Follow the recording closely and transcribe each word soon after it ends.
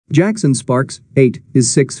Jackson Sparks, 8,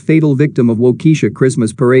 is sixth fatal victim of Waukesha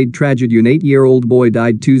Christmas Parade tragedy. An 8-year-old boy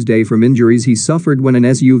died Tuesday from injuries he suffered when an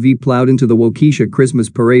SUV plowed into the Waukesha Christmas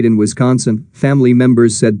Parade in Wisconsin, family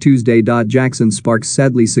members said Tuesday. Jackson Sparks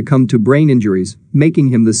sadly succumbed to brain injuries, making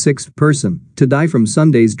him the sixth person to die from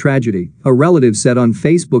Sunday's tragedy, a relative said on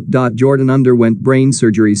Facebook. Jordan underwent brain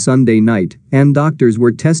surgery Sunday night, and doctors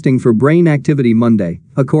were testing for brain activity Monday,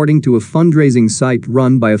 according to a fundraising site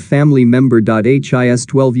run by a family member. His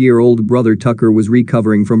 12-year-old brother Tucker was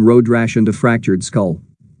recovering from road rash and a fractured skull.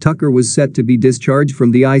 Tucker was set to be discharged from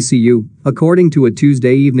the ICU, according to a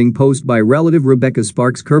Tuesday evening post by relative Rebecca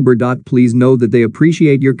Sparks Kerber. Please know that they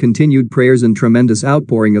appreciate your continued prayers and tremendous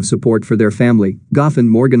outpouring of support for their family,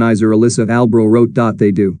 GoFundMe organizer Alyssa Albro wrote.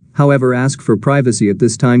 They do, however, ask for privacy at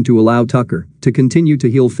this time to allow Tucker to continue to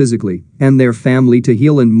heal physically and their family to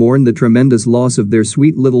heal and mourn the tremendous loss of their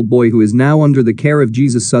sweet little boy who is now under the care of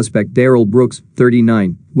Jesus. Suspect Daryl Brooks,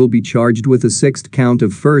 39, will be charged with a sixth count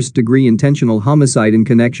of first-degree intentional homicide in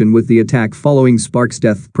connection with the attack following Sparks'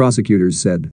 death, prosecutors said.